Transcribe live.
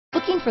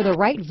Looking for the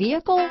right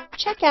vehicle?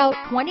 Check out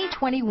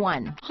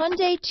 2021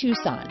 Hyundai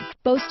Tucson.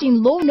 Boasting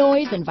low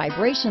noise and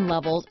vibration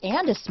levels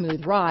and a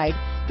smooth ride,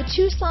 the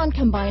Tucson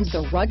combines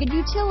the rugged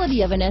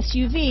utility of an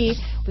SUV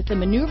with the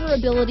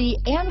maneuverability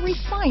and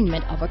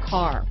refinement of a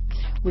car.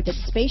 With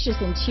its spacious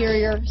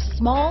interior,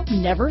 small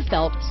never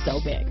felt so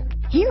big.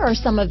 Here are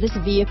some of this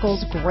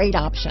vehicle's great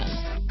options: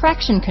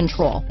 traction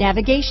control,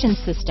 navigation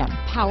system,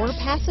 power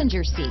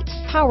passenger seat,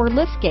 power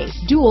liftgate,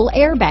 dual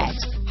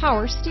airbags,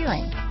 power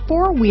steering,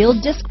 four-wheel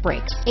disc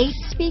brakes, 8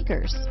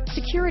 speakers,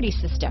 security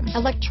system,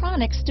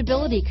 electronic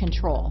stability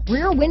control,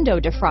 rear window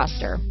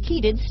defroster,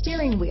 heated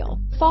steering wheel,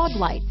 fog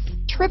lights,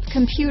 trip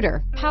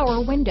computer, power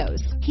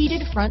windows,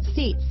 heated front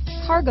seats,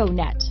 cargo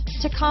net,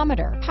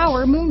 tachometer,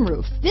 power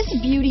moonroof. This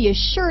beauty is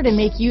sure to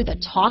make you the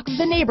talk of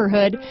the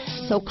neighborhood,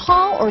 so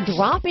call or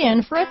drop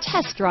in for a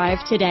test drive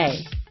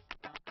today.